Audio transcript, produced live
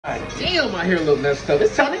Damn, my hair a little messed up.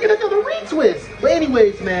 It's time to get another retwist. But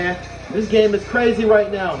anyways, man, this game is crazy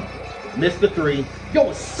right now. Missed the 3. Yo,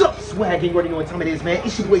 what's up, Swag? You already know what time it is, man.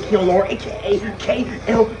 It's your boy KLR, aka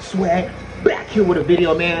KL Swag. Back here with a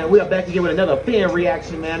video, man. We are back again with another fan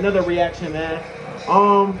reaction, man. Another reaction, man.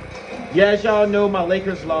 Yeah, as y'all know, my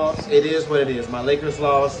Lakers lost. It is what it is. My Lakers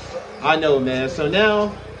lost. I know, man. So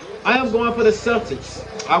now, I am going for the Celtics.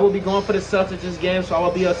 I will be going for the Celtics this game, so I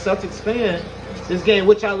will be a Celtics fan this game,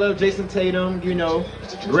 which I love. Jason Tatum, you know,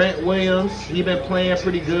 Grant Williams, he been playing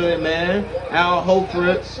pretty good, man. Al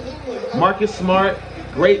Horford, Marcus Smart,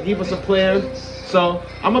 great defensive player. So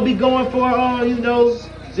I'm gonna be going for, you know,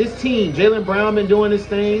 this team. Jaylen Brown been doing his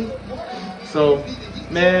thing. So,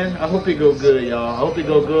 man, I hope it go good, y'all. I hope it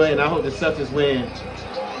go good, and I hope the Celtics win.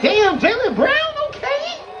 Damn, Jaylen Brown,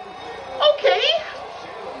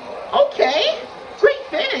 okay. Great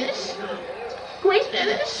finish. Great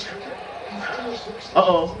finish.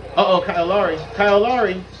 Kyle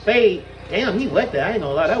Lowry, fade. Damn, he wet that. I ain't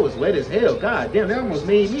gonna lie, that was wet as hell. God damn, that almost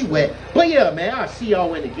made me wet. But yeah, man, I'll see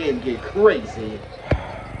y'all when the game get crazy.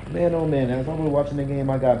 Man, oh man, as I was watching the game,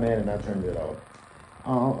 I got mad and I turned it off.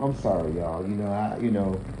 I'm sorry, y'all. You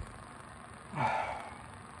know,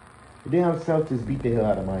 the damn Celtics beat the hell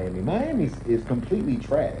out of Miami. Miami is completely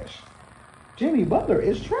trash. Jimmy Butler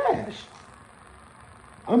is trash.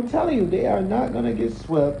 I'm telling you, they are not going to get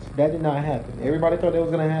swept. That did not happen. Everybody thought that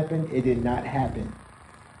was going to happen. It did not happen.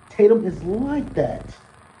 Tatum is like that.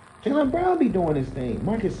 Jaylen Brown be doing his thing.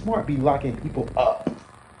 Marcus Smart be locking people up.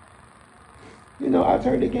 You know, I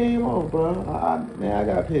turned the game off, bro. Man, I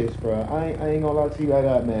got pissed, bro. I ain't going to lie to you, I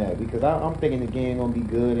got mad. Because I'm thinking the game going to be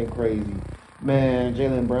good and crazy. Man,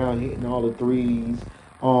 Jaylen Brown hitting all the threes.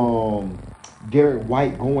 Derek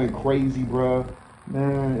White going crazy, bro.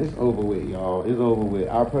 Man, it's over with, y'all. It's over with.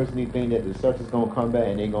 I personally think that the Celtics gonna come back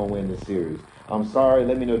and they gonna win the series. I'm sorry.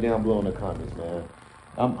 Let me know down below in the comments, man.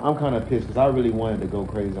 I'm kind of pissed because I really wanted to go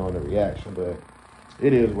crazy on the reaction, but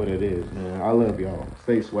it is what it is, man. I love y'all.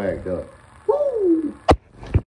 Stay swagged up.